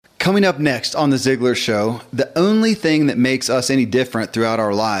Coming up next on The Ziglar Show, the only thing that makes us any different throughout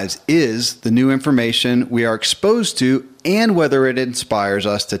our lives is the new information we are exposed to and whether it inspires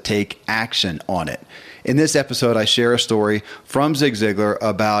us to take action on it. In this episode, I share a story from Zig Ziglar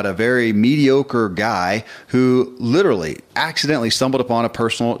about a very mediocre guy who literally accidentally stumbled upon a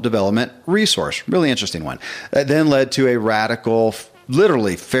personal development resource. Really interesting one. That then led to a radical,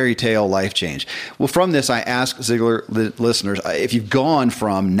 literally fairy tale life change. Well, from this, I ask Ziglar listeners, if you've gone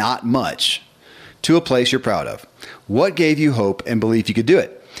from not much to a place you're proud of, what gave you hope and belief you could do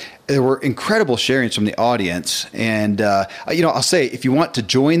it? There were incredible sharings from the audience. And, I'll say, if you want to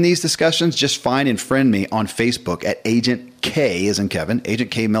join these discussions, just find and friend me on Facebook at Agent K, as in Kevin,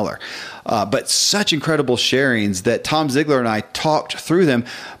 Agent K Miller. But such incredible sharings that Tom Ziglar and I talked through them.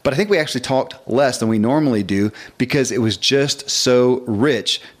 But I think we actually talked less than we normally do because it was just so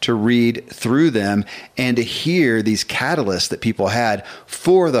rich to read through them and to hear these catalysts that people had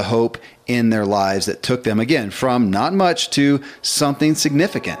for the hope in their lives that took them, again, from not much to something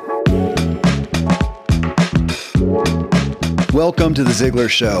significant. Welcome to The Ziglar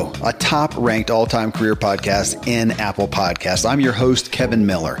Show, a top-ranked all-time career podcast in Apple Podcasts. I'm your host, Kevin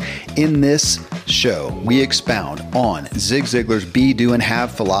Miller. In this show, we expound on Zig Ziglar's be, do, and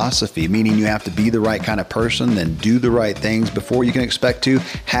have philosophy, meaning you have to be the right kind of person, then do the right things before you can expect to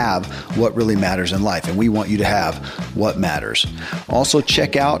have what really matters in life. And we want you to have what matters. Also,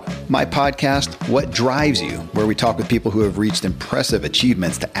 check out my podcast, What Drives You, where we talk with people who have reached impressive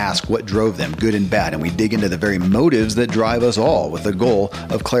achievements to ask what drove them, good and bad. And we dig into the very motives that drive us all with the goal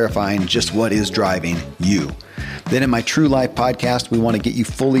of clarifying just what is driving you. Then in my True Life podcast, we want to get you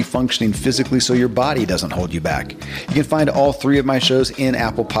fully functioning physically so your body doesn't hold you back. You can find all three of my shows in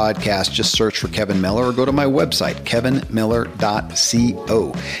Apple Podcasts. Just search for Kevin Miller or go to my website,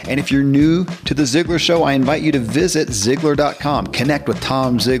 kevinmiller.co. And if you're new to The Ziglar Show, I invite you to visit Ziglar.com. Connect with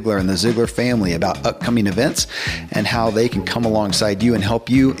Tom Ziglar and the Ziglar family about upcoming events and how they can come alongside you and help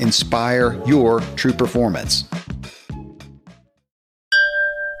you inspire your true performance.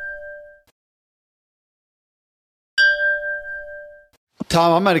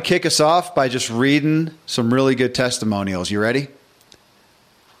 Tom, I'm going to kick us off by just reading some really good testimonials. You ready?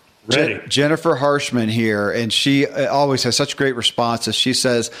 Ready. Jennifer Harshman here, and she always has such great responses. She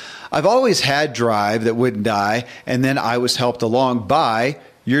says, I've always had drive that wouldn't die, and then I was helped along by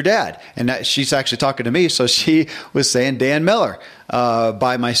your dad. And she's actually talking to me, so she was saying Dan Miller.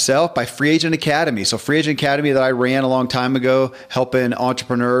 By myself, by Free Agent Academy. So Free Agent Academy that I ran a long time ago, helping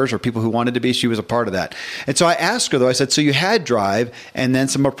entrepreneurs or people who wanted to be, she was a part of that. And so I asked her, though, I said, so you had drive and then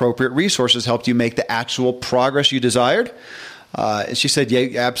some appropriate resources helped you make the actual progress you desired? And she said,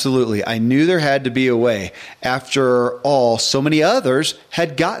 yeah, absolutely. I knew there had to be a way. After all, so many others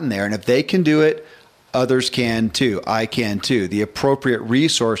had gotten there. And if they can do it, others can too. I can too. The appropriate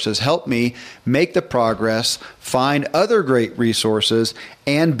resources help me make the progress, find other great resources,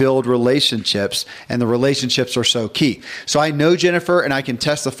 and build relationships. And the relationships are so key. So I know Jennifer, and I can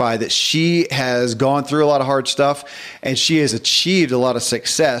testify that she has gone through a lot of hard stuff, and she has achieved a lot of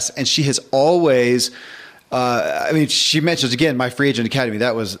success, and she has always she mentions, again, my Free Agent Academy.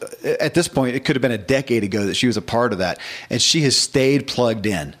 That was, at this point, it could have been a decade ago that she was a part of that. And she has stayed plugged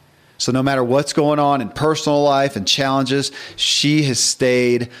in. So no matter what's going on in personal life and challenges, she has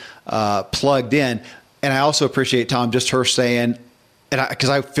stayed plugged in. And I also appreciate, Tom, just her saying, because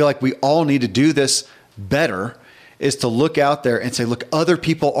I feel like we all need to do this better, is to look out there and say, look, other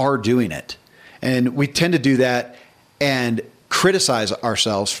people are doing it. And we tend to do that and criticize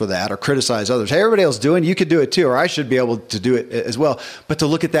ourselves for that or criticize others. Hey, everybody else doing, you could do it too, or I should be able to do it as well. But to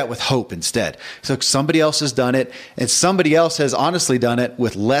look at that with hope instead. So somebody else has done it, and somebody else has honestly done it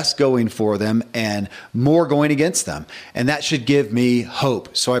with less going for them and more going against them. And that should give me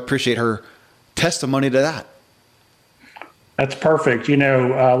hope. So I appreciate her testimony to that. That's perfect. You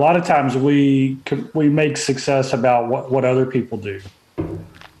know, a lot of times we make success about what other people do.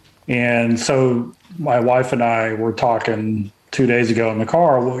 And so my wife and I were talking 2 days ago in the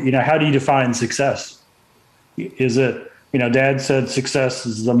car. Well, you know, how do you define success? Is it, Dad said success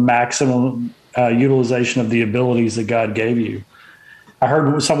is the maximum utilization of the abilities that God gave you. I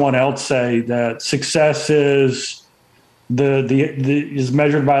heard someone else say that success is is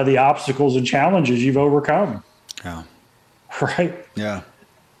measured by the obstacles and challenges you've overcome. Yeah. Right. Yeah.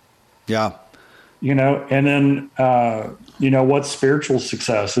 Yeah. And then, what's spiritual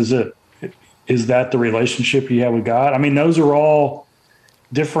success? Is that the relationship you have with God? I mean, those are all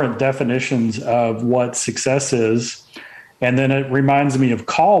different definitions of what success is. And then it reminds me of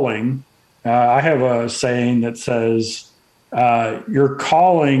calling. I have a saying that says, your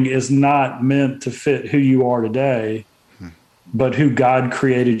calling is not meant to fit who you are today, but who God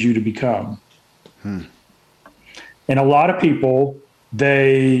created you to become. And a lot of people,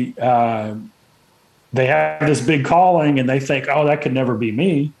 they have this big calling and they think, oh, that could never be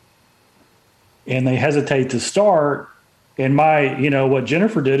me. And they hesitate to start. And what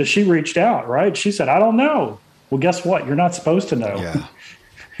Jennifer did is she reached out, right? She said, I don't know. Well, guess what? You're not supposed to know. Yeah.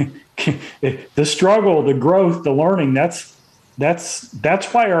 The struggle, the growth, the learning, that's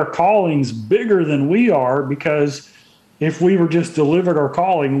why our calling's bigger than we are, because if we were just delivered our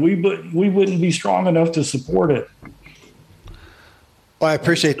calling, we wouldn't be strong enough to support it. Well, I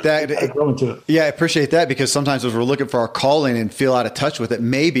appreciate that. Yeah, I appreciate that, because sometimes as we're looking for our calling and feel out of touch with it,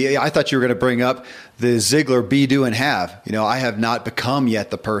 maybe I thought you were going to bring up the Ziglar be, do, and have. I have not become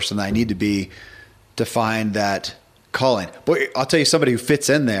yet the person I need to be to find that calling. But I'll tell you, somebody who fits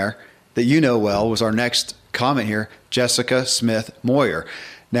in there that well was our next comment here, Jessica Smith Moyer.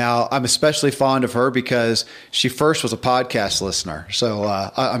 Now, I'm especially fond of her because she first was a podcast listener. So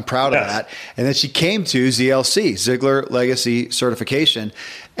I'm proud of that. And then she came to ZLC, Ziglar Legacy Certification,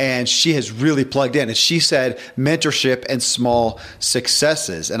 and she has really plugged in. And she said mentorship and small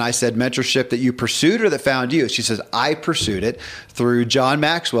successes. And I said mentorship that you pursued or that found you. She says, I pursued it through John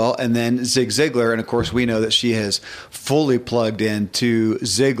Maxwell and then Zig Ziglar. And of course, we know that she has fully plugged into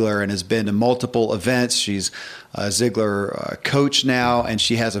Ziglar and has been to multiple events. She's a Ziglar coach now, and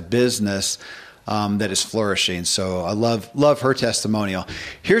she has a business that is flourishing. So I love her testimonial.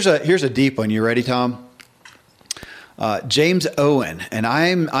 Here's a deep one. You ready, Tom? James Owen, and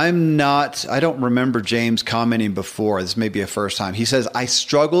I don't remember James commenting before. This may be a first time. He says, I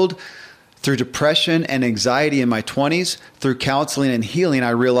struggled through depression and anxiety in my 20s. Through counseling and healing,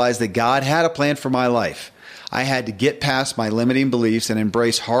 I realized that God had a plan for my life. I had to get past my limiting beliefs and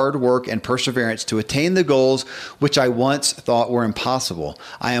embrace hard work and perseverance to attain the goals which I once thought were impossible.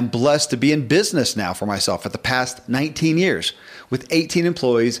 I am blessed to be in business now for myself for the past 19 years with 18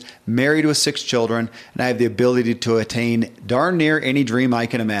 employees, married with 6 children, and I have the ability to attain darn near any dream I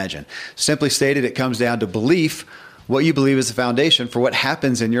can imagine. Simply stated, it comes down to belief. What you believe is the foundation for what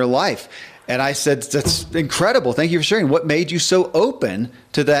happens in your life. And I said, that's incredible. Thank you for sharing. What made you so open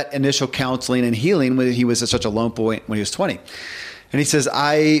to that initial counseling and healing when he was at such a low point when he was 20? And he says,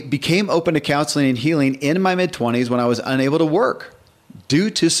 I became open to counseling and healing in my mid-20s when I was unable to work due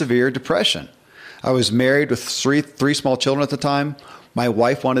to severe depression. I was married with three small children at the time. My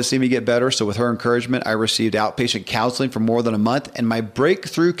wife wanted to see me get better, so with her encouragement, I received outpatient counseling for more than a month, and my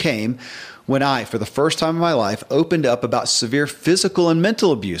breakthrough came when I, for the first time in my life, opened up about severe physical and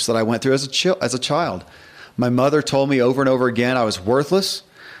mental abuse that I went through as a child. My mother told me over and over again I was worthless.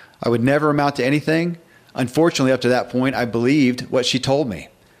 I would never amount to anything. Unfortunately, up to that point, I believed what she told me.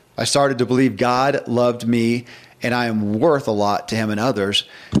 I started to believe God loved me and I am worth a lot to him and others.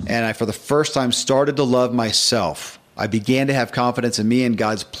 And I, for the first time, started to love myself. I began to have confidence in me and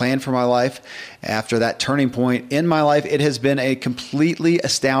God's plan for my life. After that turning point in my life, it has been a completely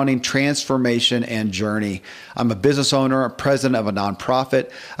astounding transformation and journey. I'm a business owner, president of a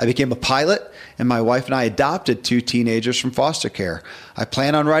nonprofit. I became a pilot, and my wife and I adopted 2 teenagers from foster care. I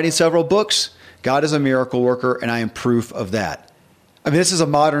plan on writing several books. God is a miracle worker, and I am proof of that. I mean, this is a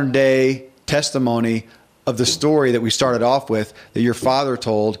modern day testimony of the story that we started off with that your father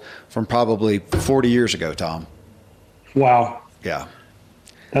told from probably 40 years ago, Tom. Wow. Yeah.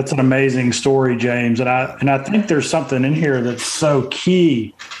 That's an amazing story, James. And I think there's something in here that's so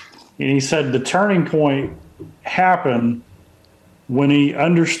key. And he said the turning point happened when he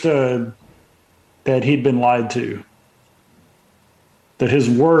understood that he'd been lied to, that his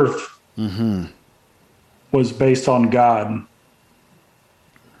worth was based on God.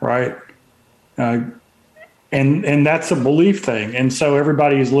 Right. And that's a belief thing. And so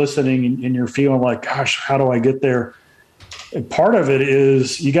everybody is listening and you're feeling like, gosh, how do I get there? And part of it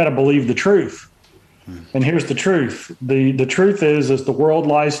is you got to believe the truth. And here's the truth. The truth is the world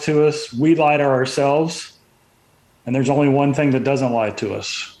lies to us, we lie to ourselves, and there's only one thing that doesn't lie to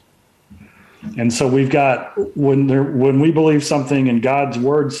us. And so we've got, when we believe something and God's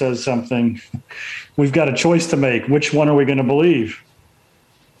word says something, we've got a choice to make. Which one are we going to believe?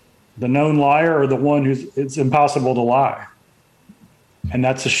 The known liar or the one who's it's impossible to lie? And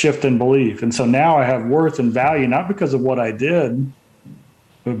that's a shift in belief. And so now I have worth and value, not because of what I did,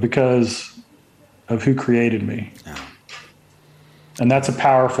 but because of who created me. Yeah. And that's a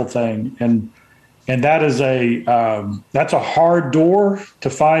powerful thing. And that is that's a hard door to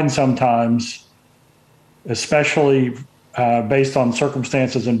find sometimes, especially based on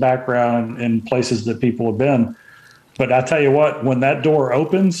circumstances and background and places that people have been. But I tell you what, when that door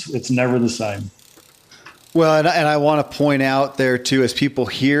opens, it's never the same. Well, and I want to point out there too, as people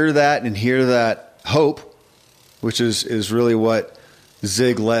hear that and hear that hope, which is really what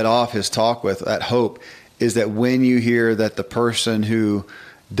Zig led off his talk with, that hope, is that when you hear that the person who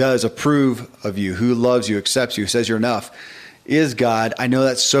does approve of you, who loves you, accepts you, says you're enough, is God. I know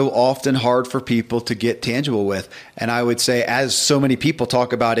that's so often hard for people to get tangible with. And I would say, as so many people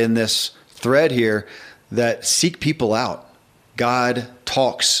talk about in this thread here, that seek people out. God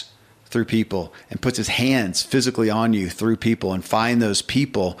talks through people and puts his hands physically on you through people, and find those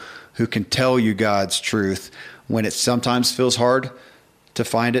people who can tell you God's truth when it sometimes feels hard to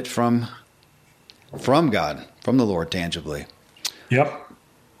find it from God, from the Lord tangibly. Yep.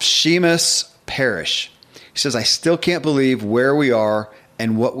 Seamus Parrish. He says, I still can't believe where we are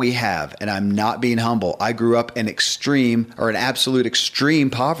and what we have, and I'm not being humble. I grew up in an absolute extreme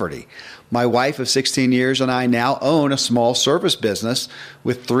poverty. My wife of 16 years and I now own a small service business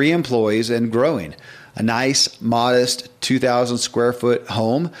with 3 employees and growing. A nice, modest 2,000 square foot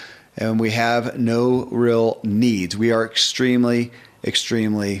home, and we have no real needs. We are extremely,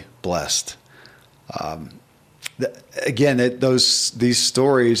 extremely blessed. Again, these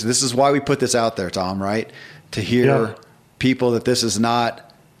stories, this is why we put this out there, Tom, right? To hear people that this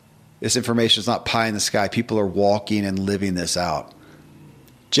information is not pie in the sky. People are walking and living this out.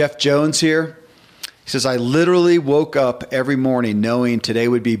 Jeff Jones here. He says, I literally woke up every morning knowing today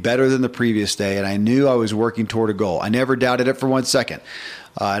would be better than the previous day, and I knew I was working toward a goal. I never doubted it for 1 second.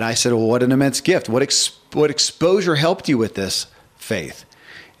 And I said, well, what an immense gift. What exposure helped you with this faith?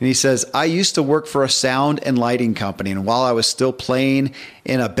 And he says, I used to work for a sound and lighting company, and while I was still playing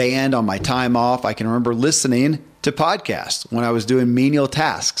in a band on my time off, I can remember listening to podcasts when I was doing menial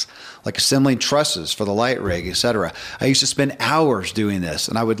tasks, like assembling trusses for the light rig, etc. I used to spend hours doing this,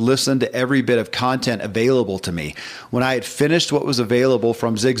 and I would listen to every bit of content available to me. When I had finished what was available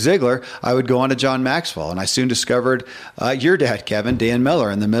from Zig Ziglar, I would go on to John Maxwell, and I soon discovered your dad, Kevin, Dan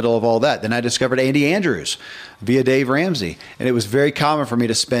Miller, in the middle of all that. Then I discovered Andy Andrews via Dave Ramsey, and it was very common for me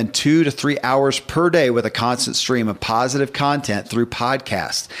to spend 2 to 3 hours per day with a constant stream of positive content through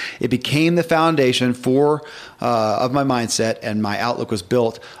podcasts. It became the foundation of my mindset, and my outlook was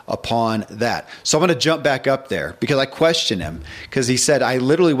built upon that. So I'm going to jump back up there because I questioned him, because he said, I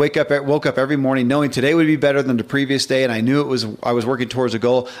literally woke up every morning knowing today would be better than the previous day, and I knew I was working towards a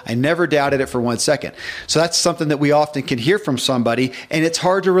goal. I never doubted it for 1 second. So that's something that we often can hear from somebody, and it's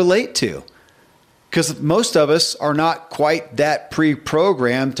hard to relate to, because most of us are not quite that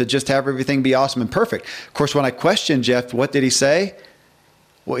pre-programmed to just have everything be awesome and perfect. Of course, when I questioned Jeff, what did he say?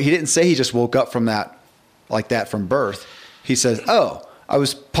 Well, he didn't say he just woke up from that like that from birth. He says, I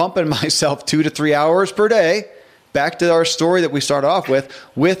was pumping myself 2 to 3 hours per day, back to our story that we started off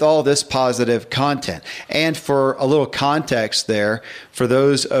with all this positive content. And for a little context there, for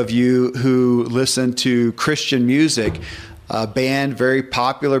those of you who listen to Christian music, a band, very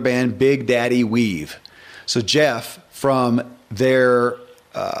popular band, Big Daddy Weave. So Jeff, from their,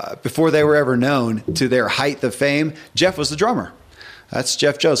 before they were ever known, to their height of fame, Jeff was the drummer. That's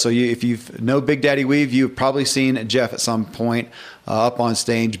Jeff Jones. So if you know Big Daddy Weave, you've probably seen Jeff at some point up on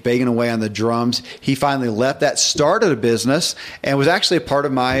stage banging away on the drums. He finally left that, started a business, and was actually a part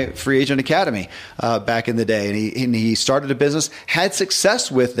of my Free Agent Academy back in the day. And he started a business, had success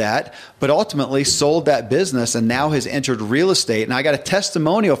with that, but ultimately sold that business and now has entered real estate. And I got a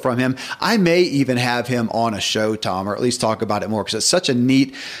testimonial from him. I may even have him on a show, Tom, or at least talk about it more, because it's such a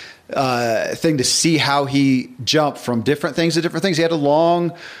neat thing to see how he jumped from different things to different things. He had a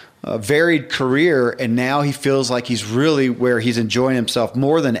long, varied career, and now he feels like he's really where he's enjoying himself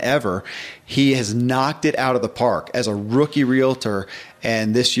more than ever. He has knocked it out of the park as a rookie realtor,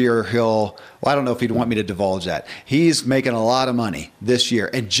 and this year I don't know if he'd want me to divulge that. He's making a lot of money this year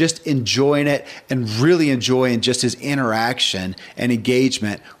and just enjoying it, and really enjoying just his interaction and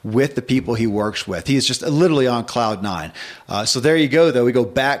engagement with the people he works with. He is just literally on cloud 9. So there you go, though. We go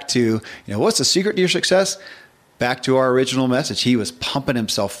back to, what's the secret to your success? Back to our original message. He was pumping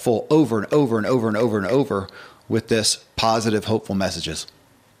himself full over and over and over and over and over with this positive, hopeful messages.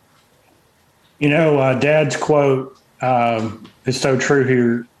 Dad's quote is so true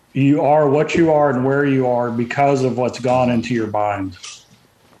here. You are what you are and where you are because of what's gone into your mind.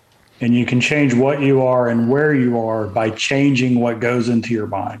 And you can change what you are and where you are by changing what goes into your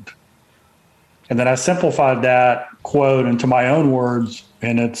mind. And then I simplified that quote into my own words,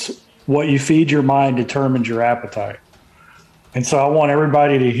 and it's, what you feed your mind determines your appetite. And so I want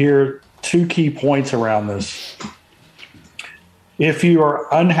everybody to hear 2 key points around this. If you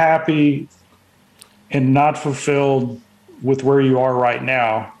are unhappy and not fulfilled with where you are right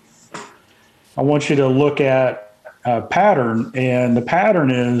now, I want you to look at a pattern. And the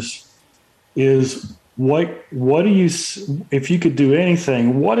pattern is what do you, if you could do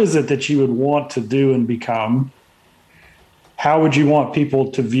anything, what is it that you would want to do and become? how would you want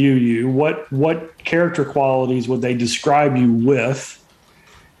people to view you? What character qualities would they describe you with?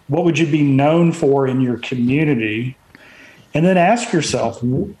 What would you be known for in your community? And then ask yourself,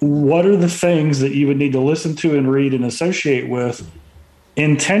 what are the things that you would need to listen to and read and associate with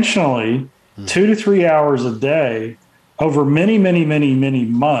intentionally 2 to 3 hours a day over many, many, many, many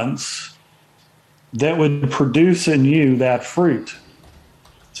months that would produce in you that fruit?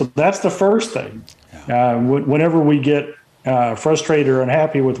 So that's the first thing. Whenever we get frustrated or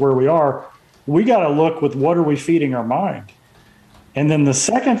unhappy with where we are, we got to look with what are we feeding our mind? And then the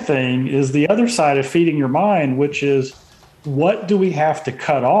second thing is the other side of feeding your mind, which is what do we have to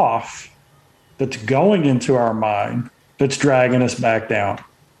cut off that's going into our mind that's dragging us back down?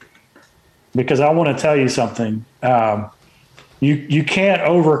 Because I want to tell you something. You can't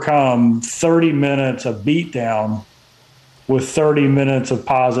overcome 30 minutes of beatdown with 30 minutes of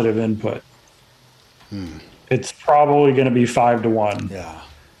positive input. It's probably going to be 5 to 1. Yeah.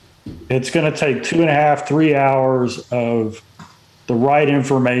 It's going to take 2.5, 3 hours of the right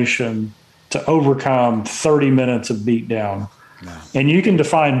information to overcome 30 minutes of beatdown. Yeah. And you can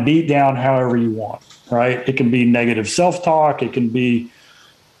define beatdown however you want, right? It can be negative self-talk. It can be,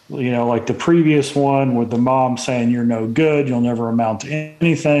 like the previous one with the mom saying you're no good, you'll never amount to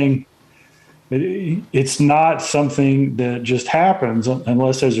anything. It's not something that just happens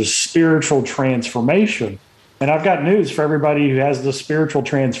unless there's a spiritual transformation. And I've got news for everybody who has the spiritual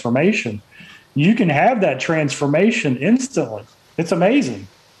transformation. You can have that transformation instantly. It's amazing.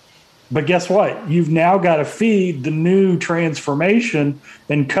 But guess what? You've now got to feed the new transformation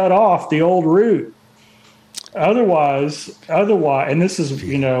and cut off the old root. Otherwise, and this is,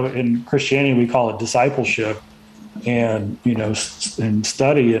 in Christianity, we call it discipleship and, and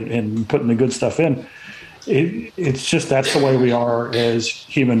study and putting the good stuff in. It's just, that's the way we are as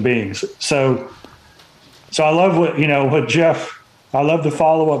human beings. So I love what Jeff, I love the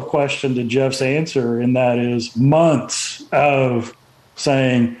follow-up question to Jeff's answer. And that is months of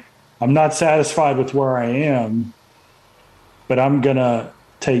saying, I'm not satisfied with where I am, but I'm going to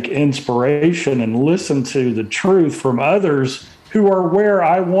take inspiration and listen to the truth from others who are where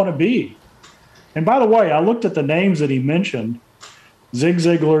I want to be. And by the way, I looked at the names that he mentioned: Zig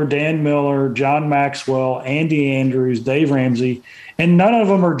Ziglar, Dan Miller, John Maxwell, Andy Andrews, Dave Ramsey, and none of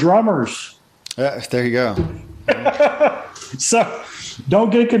them are drummers. There you go. So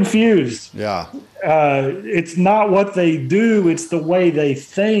don't get confused. Yeah. It's not what they do, it's the way they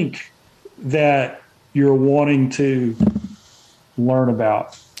think that you're wanting to learn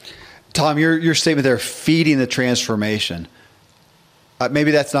about. Tom, your statement there, feeding the transformation.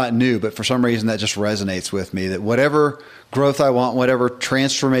 Maybe that's not new, but for some reason that just resonates with me, that whatever growth I want, whatever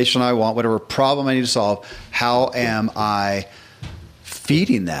transformation I want, whatever problem I need to solve, how am I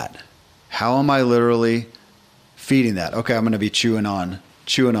feeding that? How am I literally feeding that? Okay, I'm going to be chewing on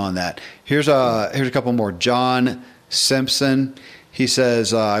that. Here's a couple more. John Simpson, he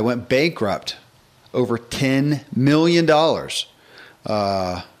says, I went bankrupt over $10 million.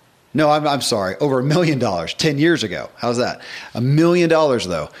 No, I'm sorry, over $1 million 10 years ago. How's that? $1 million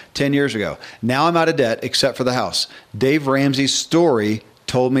though, 10 years ago. Now I'm out of debt except for the house. Dave Ramsey's story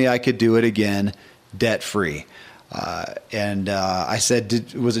told me I could do it again, debt free. And I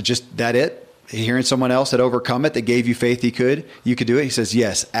said, was it just that it? Hearing someone else had overcome it, that gave you faith you could do it? He says,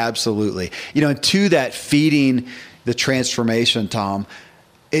 yes, absolutely. And to that feeding the transformation, Tom,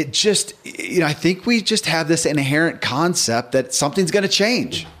 it just, I think we just have this inherent concept that something's going to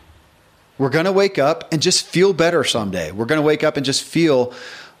change. We're going to wake up and just feel better someday. We're going to wake up and just feel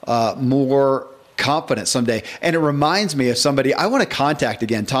more confident someday. And it reminds me of somebody I want to contact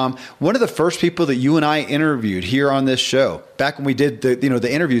again, Tom. One of the first people that you and I interviewed here on this show, back when we did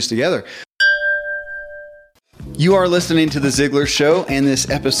the interviews together. You are listening to The Ziglar Show and this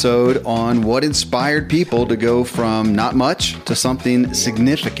episode on what inspired people to go from not much to something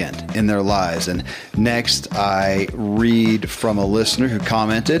significant in their lives. And next, I read from a listener who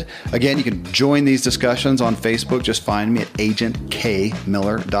commented. Again, you can join these discussions on Facebook. Just find me at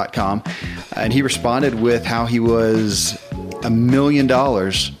agentkmiller.com. And he responded with how he was $1 million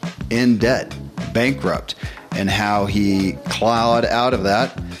in debt, bankrupt, and how he clawed out of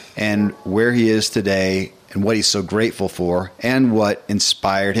that and where he is today and what he's so grateful for, and what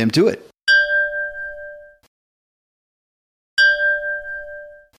inspired him to it.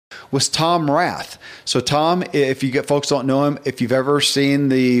 Was Tom Rath. So Tom, if you folks don't know him, if you've ever seen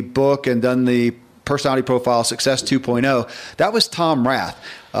the book and done the personality profile Success 2.0, that was Tom Rath.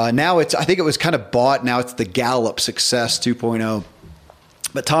 Now I think it was kind of bought. Now it's the Gallup Success 2.0.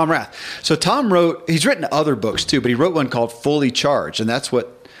 But Tom Rath. So Tom he's written other books too, but he wrote one called Fully Charged. And that's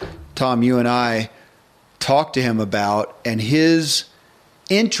what, Tom, you and I talked to him about, and his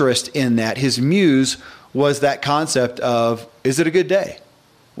interest in that, his muse was that concept of, is it a good day?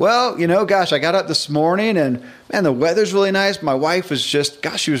 Well, gosh, I got up this morning and man, the weather's really nice. My wife was just,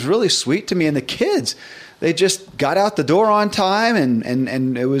 gosh, she was really sweet to me. And the kids, they just got out the door on time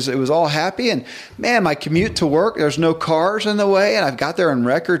and it was all happy. And man, my commute to work, there's no cars in the way. And I've got there in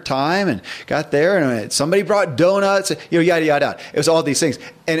record time and got there and somebody brought donuts, yada, yada. It was all these things.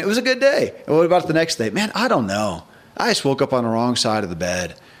 And it was a good day. And what about the next day? Man, I don't know. I just woke up on the wrong side of the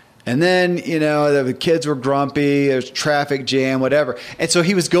bed. And then, the kids were grumpy, there's traffic jam, whatever. And so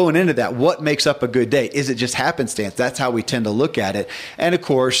he was going into that. What makes up a good day? Is it just happenstance? That's how we tend to look at it. And of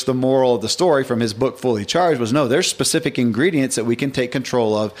course, the moral of the story from his book, Fully Charged, was no, there's specific ingredients that we can take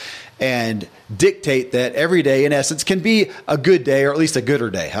control of and dictate that every day, in essence, can be a good day, or at least a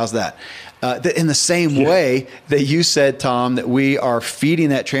gooder day. How's that? That in the same way that you said, Tom, that we are feeding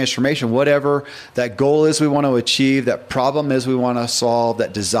that transformation, whatever that goal is we want to achieve, that problem is we want to solve,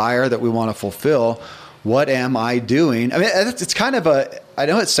 that desire that we want to fulfill, what am I doing? I mean, it's kind of I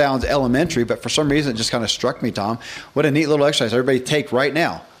know it sounds elementary, but for some reason it just kind of struck me, Tom. What a neat little exercise. Everybody take right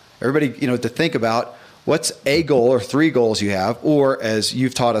now. Everybody, to think about what's a goal or 3 goals you have, or as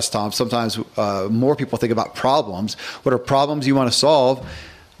you've taught us, Tom, sometimes more people think about problems. What are problems you want to solve?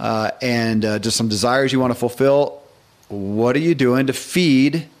 And just some desires you want to fulfill. What are you doing to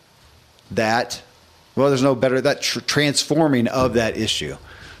feed that? Well, there's no better, that transforming of that issue.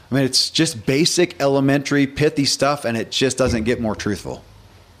 I mean, it's just basic, elementary, pithy stuff, and it just doesn't get more truthful.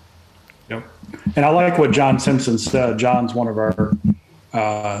 Yep. And I like what John Simpson said. John's one of our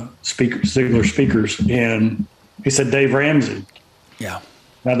Ziglar speakers, and he said Dave Ramsey. Yeah.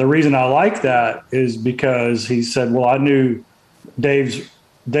 Now, the reason I like that is because he said, well, I knew Dave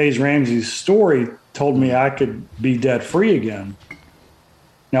Ramsey's story told me I could be debt free again.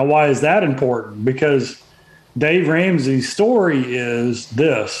 Now, why is that important? Because Dave Ramsey's story is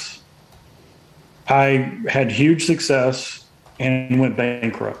this: I had huge success and went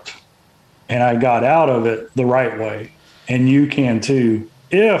bankrupt, and I got out of it the right way. And you can too,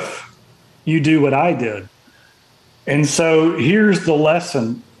 if you do what I did. And so here's the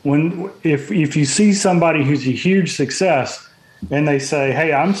lesson: if you see somebody who's a huge success, and they say,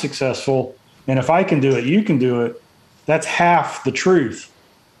 hey, I'm successful, and if I can do it, you can do it, that's half the truth.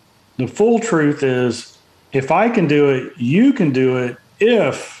 The full truth is, if I can do it, you can do it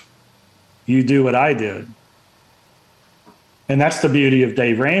if you do what I did. And that's the beauty of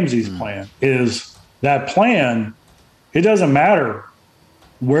Dave Ramsey's plan, is that plan, it doesn't matter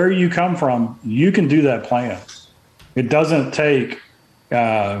where you come from, you can do that plan. It doesn't take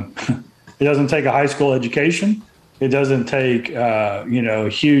a high school education. It doesn't take, a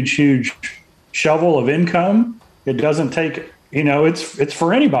huge shovel of income. It doesn't take, it's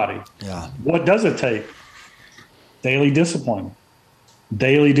for anybody. Yeah. What does it take? Daily discipline,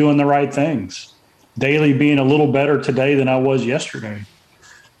 daily doing the right things, daily being a little better today than I was yesterday.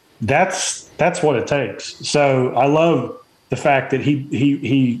 That's what it takes. So I love the fact that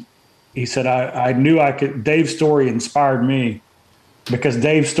he said, I knew I could. Dave's story inspired me because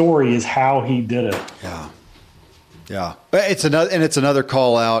Dave's story is how he did it. Yeah. Yeah. It's another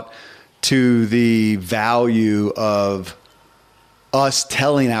call out to the value of us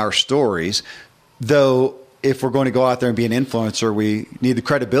telling our stories. Though, if we're going to go out there and be an influencer, we need the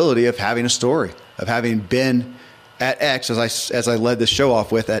credibility of having a story, of having been at X, as I led the show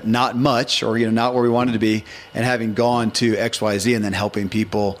off with, at not much, or not where we wanted to be, and having gone to XYZ and then helping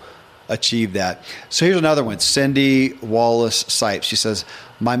people achieve that. So here's another one. Cindy Wallace Sipes. She says,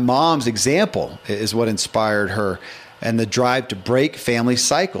 my mom's example is what inspired her and the drive to break family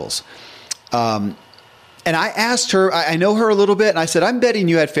cycles. And I asked her, I know her a little bit, and I said, I'm betting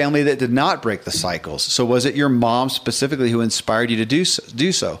you had family that did not break the cycles. So was it your mom specifically who inspired you to do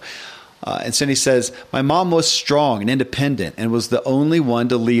so? And Cindy says, my mom was strong and independent and was the only one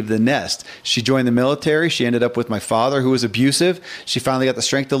to leave the nest. She joined the military. She ended up with my father, who was abusive. She finally got the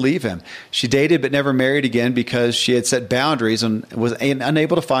strength to leave him. She dated but never married again because she had set boundaries and was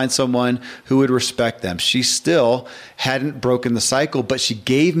unable to find someone who would respect them. She still hadn't broken the cycle, but she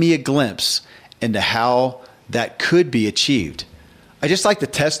gave me a glimpse into how that could be achieved. I just like the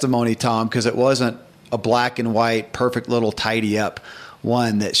testimony, Tom, because it wasn't a black and white, perfect little tidy up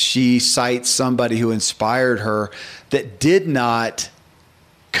one, that she cites somebody who inspired her that did not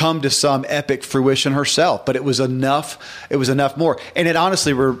come to some epic fruition herself, but it was enough. It was enough more. And it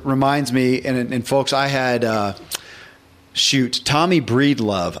honestly reminds me, and folks, I had Shoot, Tommy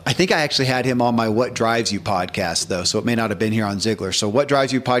Breedlove. I think I actually had him on my What Drives You podcast, though, so it may not have been here on Ziglar. So What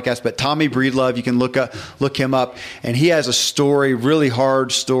Drives You podcast, but Tommy Breedlove, you can look him up, and he has a story, really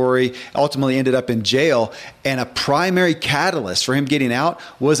hard story, ultimately ended up in jail, and a primary catalyst for him getting out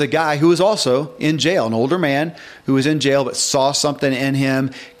was a guy who was also in jail, an older man who was in jail but saw something in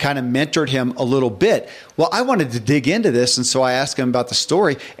him, kind of mentored him a little bit. Well, I wanted to dig into this, and so I asked him about the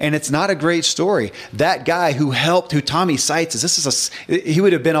story, and it's not a great story. That guy who Tommy cites, he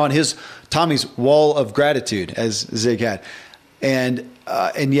would have been on Tommy's wall of gratitude, as Zig had. And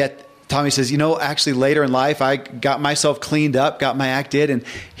yet Tommy says, actually later in life, I got myself cleaned up, got my act in, and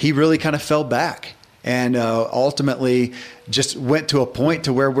he really kind of fell back. And ultimately just went to a point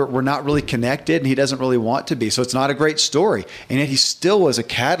to where we're not really connected, and he doesn't really want to be. So it's not a great story. And yet he still was a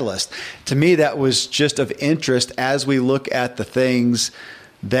catalyst. To me, that was just of interest as we look at the things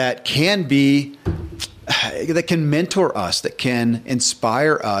that can mentor us, that can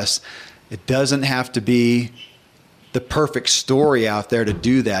inspire us. It doesn't have to be the perfect story out there to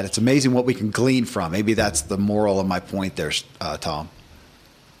do that. It's amazing what we can glean from. Maybe that's the moral of my point there, Tom.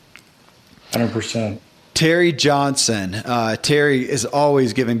 100%. Terry Johnson. Terry is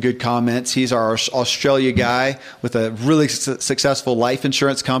always giving good comments. He's our Australia guy with a really successful life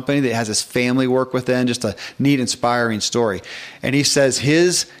insurance company that has his family work within. Just a neat, inspiring story. And he says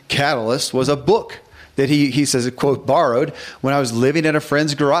his catalyst was a book that he says, quote, borrowed when I was living in a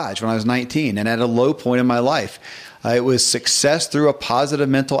friend's garage when I was 19 and at a low point in my life. It was Success Through a Positive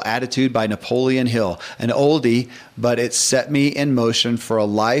Mental Attitude by Napoleon Hill, an oldie, but it set me in motion for a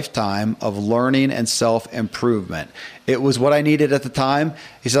lifetime of learning and self-improvement. It was what I needed at the time.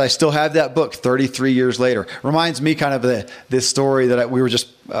 He said, I still have that book 33 years later. Reminds me kind of this story that we just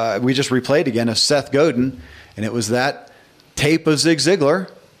replayed again of Seth Godin, and it was that tape of Zig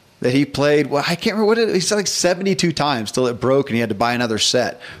Ziglar that he played. Well, I can't remember he said, like 72 times till it broke, and he had to buy another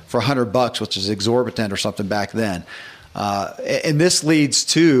set for $100, which is exorbitant or something back then. And this leads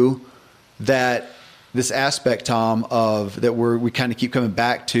to this aspect, Tom, of that we kind of keep coming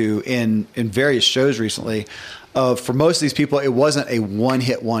back to in various shows recently. For most of these people, it wasn't a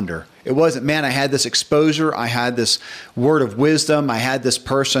one-hit wonder. It wasn't, man, I had this exposure, I had this word of wisdom, I had this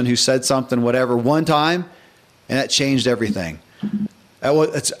person who said something, whatever, one time, and that changed everything.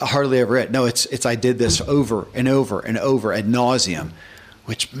 It's hardly ever it. No, it's I did this over and over and over ad nauseum,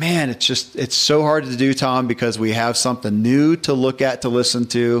 which, man, it's so hard to do, Tom, because we have something new to look at, to listen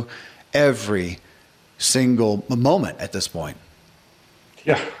to every single moment at this point.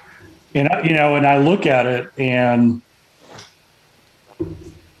 Yeah. And I look at it, and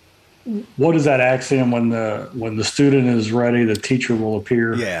what is that axiom? When the student is ready, the teacher will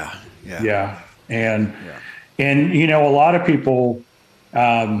appear. Yeah. And a lot of people,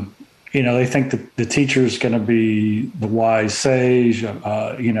 they think that the teacher is going to be the wise sage,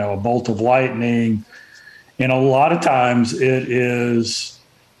 a bolt of lightning. And a lot of times it is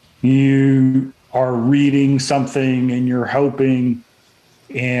you are reading something and you're hoping,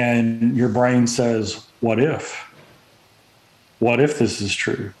 and your brain says, what if? What if this is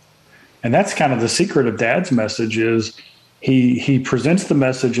true? And that's kind of the secret of Dad's message is he presents the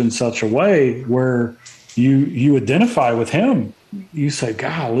message in such a way where you identify with him. You say,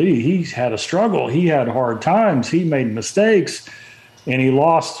 golly, he's had a struggle. He had hard times. He made mistakes, and he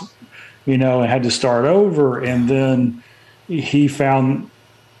lost, and had to start over. And then he found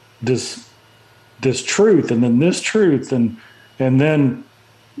this truth, and then this truth. And then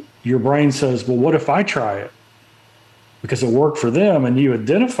your brain says, well, what if I try it? Because it worked for them, and you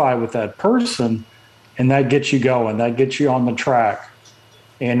identify with that person, and that gets you going. That gets you on the track.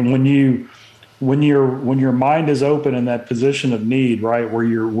 And when your mind is open in that position of need, right, where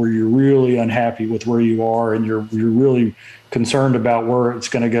you're really unhappy with where you are, and you're really concerned about where it's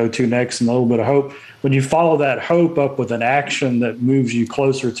going to go to next, and a little bit of hope. When you follow that hope up with an action that moves you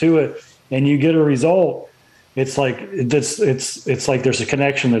closer to it, and you get a result, it's like it's like there's a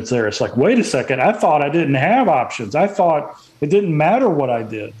connection that's there. It's like, wait a second, I thought I didn't have options. I thought it didn't matter what I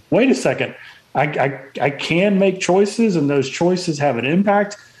did. Wait a second, I can make choices, and those choices have an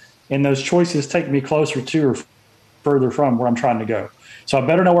impact. And those choices take me closer to or further from where I'm trying to go. So I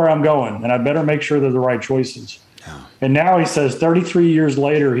better know where I'm going, and I better make sure they're the right choices. Yeah. And now he says 33 years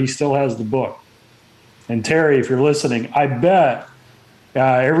later, he still has the book. And Terry, if you're listening, I bet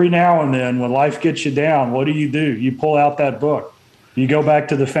every now and then when life gets you down, what do? You pull out that book. You go back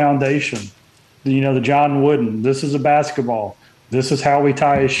to the foundation. The John Wooden, this is a basketball. This is how we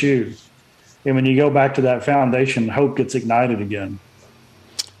tie a shoe. And when you go back to that foundation, hope gets ignited again.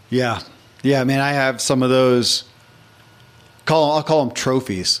 Yeah, man, I have some of those. I'll call them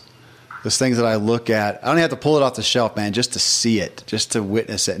trophies those things that I look at. I don't have to pull it off the shelf, man, just to see it, just to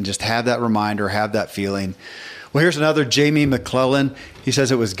witness it, and just have that reminder, have that feeling. Well, here's another, Jamie McClellan. He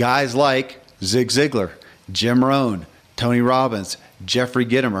says it was guys like Zig Ziglar, Jim Rohn, Tony Robbins, Jeffrey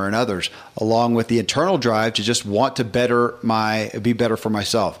Gitomer, and others, along with the internal drive to just want to be better for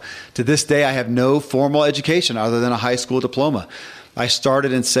myself. To this day, I have no formal education other than a high school diploma. I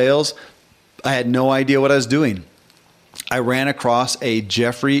started in sales. I had no idea what I was doing. I ran across a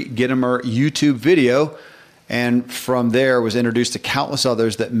Jeffrey Gitomer YouTube video, and from there was introduced to countless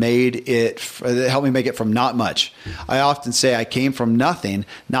others that helped me make it from not much. I often say I came from nothing,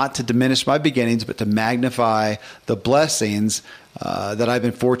 not to diminish my beginnings, but to magnify the blessings that I've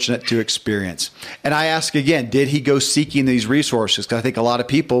been fortunate to experience. And I ask again, did he go seeking these resources? Because I think a lot of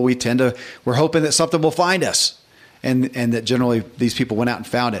people, we're hoping that something will find us. And that generally these people went out and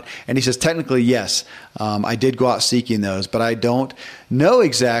found it. And he says, technically, yes, I did go out seeking those, but I don't know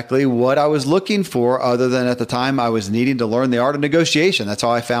exactly what I was looking for, other than at the time I was needing to learn the art of negotiation. That's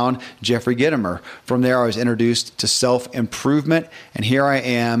how I found Jeffrey Gitomer. From there, I was introduced to self-improvement, and here I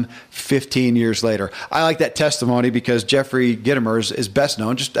am 15 years later. I like that testimony because Jeffrey Gitomer is best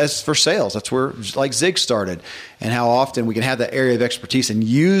known just as for sales. That's where like Zig started, and how often we can have that area of expertise and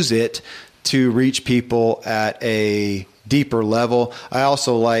use it to reach people at a deeper level. I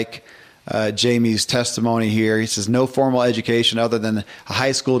also like Jamie's testimony here. He says, no formal education other than a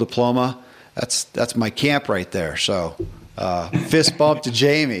high school diploma. That's my camp right there. So fist bump to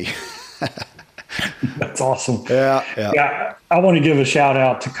Jamie. That's awesome. Yeah. I want to give a shout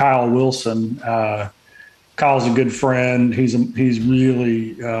out to Kyle Wilson. Kyle's a good friend. He's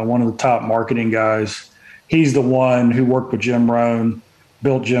really one of the top marketing guys. He's the one who worked with Jim Rohn,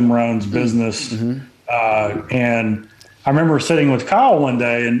 built Jim Rohn's business. Mm-hmm. And I remember sitting with Kyle one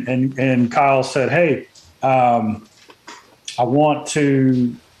day, and Kyle said, hey, I want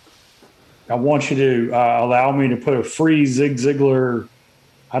you to allow me to put a free Zig Ziglar,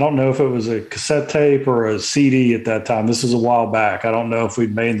 I don't know if it was a cassette tape or a CD at that time. This is a while back. I don't know if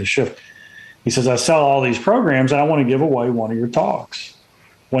we'd made the shift. He says, I sell all these programs, and I want to give away one of your talks,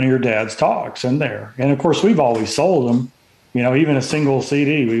 one of your dad's talks in there. And, of course, we've always sold them. Even a single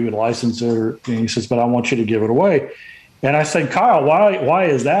CD, we would license it. And he says, but I want you to give it away. And I said, Kyle, why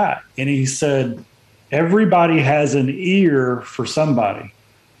is that? And he said, everybody has an ear for somebody.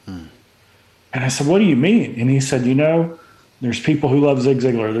 And I said, what do you mean? And he said, there's people who love Zig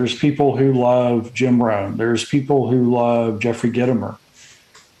Ziglar. There's people who love Jim Rohn. There's people who love Jeffrey Gitomer.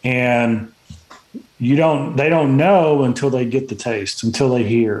 And they don't know until they get the taste, until they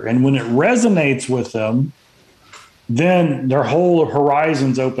hear. And when it resonates with them, then their whole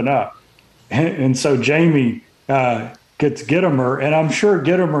horizons open up. And so Jamie gets Gitomer, and I'm sure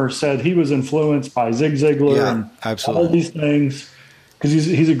Gitomer said he was influenced by Zig Ziglar and absolutely. All these things, because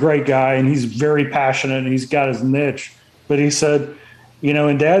he's a great guy, and he's very passionate, and he's got his niche. But he said,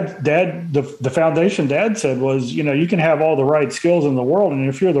 and Dad, the foundation Dad said was, you can have all the right skills in the world, and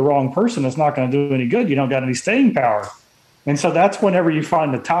if you're the wrong person, it's not going to do any good. You don't got any staying power. And so that's whenever you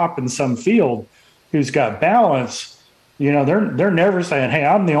find the top in some field who's got balance. They're never saying, hey,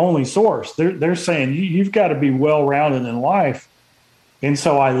 I'm the only source. They're saying you've got to be well-rounded in life. And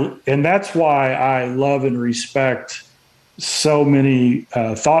that's why I love and respect so many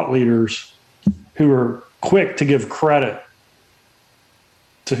thought leaders who are quick to give credit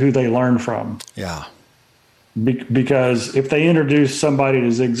to who they learn from. Yeah. Because if they introduce somebody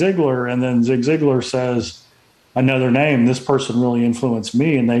to Zig Ziglar and then Zig Ziglar says another name, this person really influenced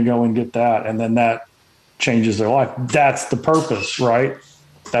me, and they go and get that, and then that changes their life. That's the purpose, right?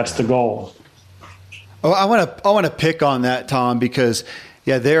 That's the goal. Oh, I want to pick on that, Tom, because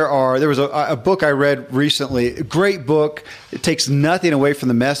there was a book I read recently, a great book. It takes nothing away from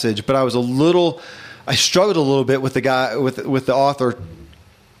the message, but I struggled a little bit with the guy, with the author,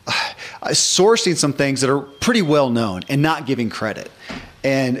 sourcing some things that are pretty well known and not giving credit.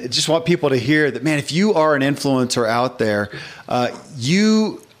 And just want people to hear that, man, if you are an influencer out there,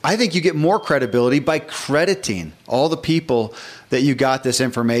 I think you get more credibility by crediting all the people that you got this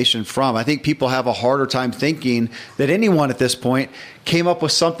information from. I think people have a harder time thinking that anyone at this point came up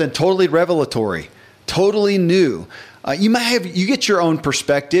with something totally revelatory, totally new. You get your own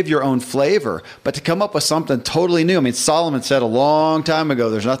perspective, your own flavor, but to come up with something totally new. I mean, Solomon said a long time ago,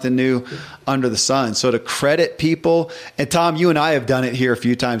 there's nothing new under the sun. So to credit people, and Tom, you and I have done it here a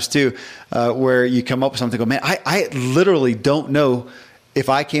few times too, where you come up with something, go, man, I literally don't know if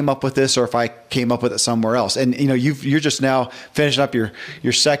I came up with this or if I came up with it somewhere else. And, you're just now finishing up your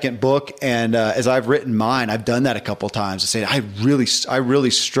second book. And as I've written mine, I've done that a couple of times. I say, I really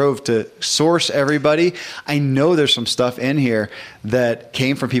strove to source everybody. I know there's some stuff in here that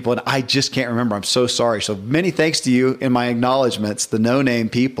came from people and I just can't remember. I'm so sorry. So many thanks to you in my acknowledgments, the no-name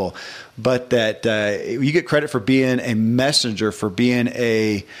people, but that you get credit for being a messenger, for being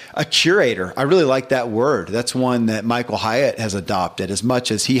a curator. I really like that word. That's one that Michael Hyatt has adopted. As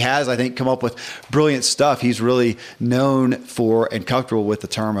much as he has, I think, come up with brilliant stuff, he's really known for and comfortable with the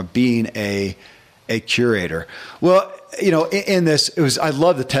term of being a curator. Well, in this, I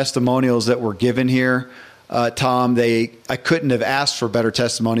love the testimonials that were given here. Tom, I couldn't have asked for better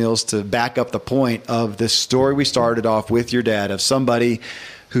testimonials to back up the point of this story we started off with your dad, of somebody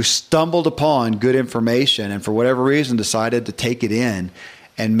who stumbled upon good information and for whatever reason decided to take it in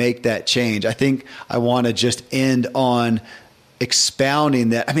and make that change. I think I want to just end on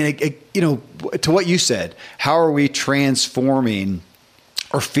expounding that. I mean, to what you said, how are we transforming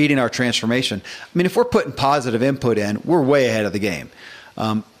or feeding our transformation? I mean, if we're putting positive input in, we're way ahead of the game.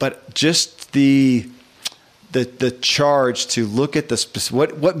 But just the charge to look at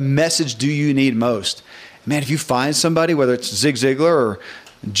what message do you need most? Man, if you find somebody, whether it's Zig Ziglar or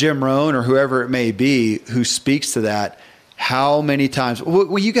Jim Rohn or whoever it may be, who speaks to that, how many times?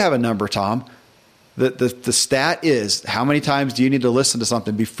 Well, you have a number, Tom. The stat is, how many times do you need to listen to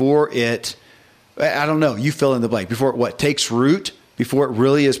something before it, I don't know, you fill in the blank, before it takes root, before it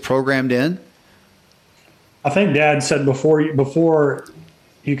really is programmed in? I think Dad said before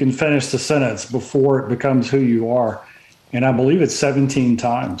you can finish the sentence, before it becomes who you are. And I believe it's 17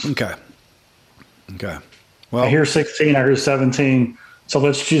 times. Okay. Well, I hear 16, I hear 17. So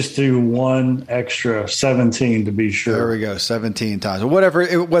let's just do one extra 17 to be sure. There we go, 17 times. Or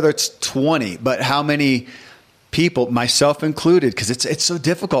whether it's 20, but how many people, myself included, because it's so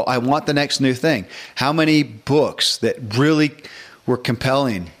difficult. I want the next new thing. How many books that really were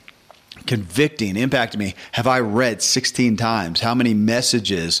compelling, convicting, impacted me have I read 16 times? How many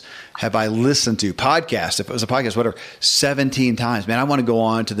messages have I listened to? Podcasts, if it was a podcast, whatever, 17 times. Man, I want to go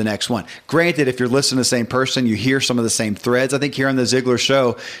on to the next one. Granted, if you're listening to the same person, you hear some of the same threads. I think here on the Ziglar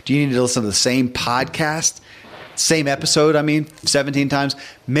Show, do you need to listen to the same podcast, same episode, 17 times?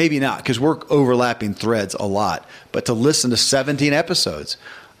 Maybe not, because we're overlapping threads a lot. But to listen to 17 episodes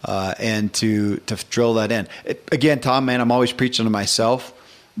and to drill that in. Again, Tom, man, I'm always preaching to myself.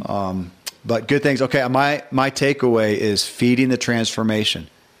 But good things. Okay, my takeaway is feeding the transformation.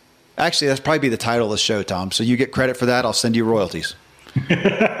 Actually, that's probably be the title of the show, Tom. So you get credit for that. I'll send you royalties.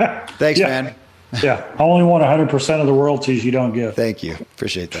 Thanks, man. Yeah, I only want 100% of the royalties you don't give. Thank you.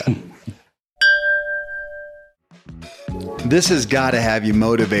 Appreciate that. This has got to have you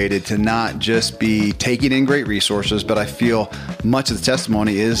motivated to not just be taking in great resources, but I feel much of the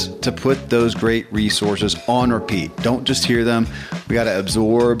testimony is to put those great resources on repeat. Don't just hear them. We got to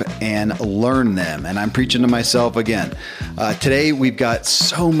absorb and learn them. And I'm preaching to myself again. Today, we've got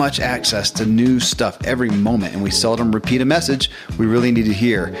so much access to new stuff every moment, and we seldom repeat a message we really need to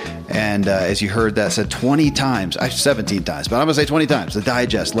hear. And as you heard that said 20 times, 17 times, but I'm going to say 20 times, to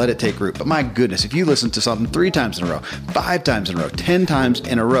digest, let it take root. But my goodness, if you listen to something 3 times in a row, 5 times in a row, 10 times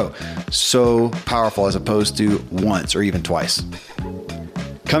in a row, so powerful as opposed to once or even twice.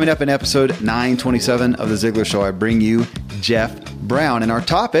 Coming up in episode 927 of The Ziglar Show, I bring you Jeff Brown, and our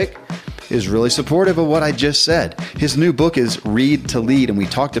topic is really supportive of what I just said. His new book is Read to Lead, and we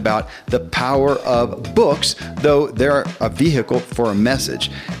talked about the power of books, though they're a vehicle for a message,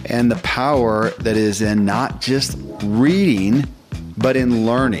 and the power that is in not just reading, but in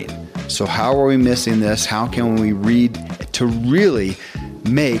learning. So how are we missing this? How can we read to really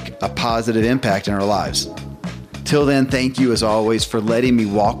make a positive impact in our lives? Till then, thank you as always for letting me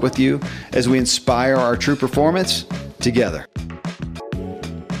walk with you as we inspire our true performance together.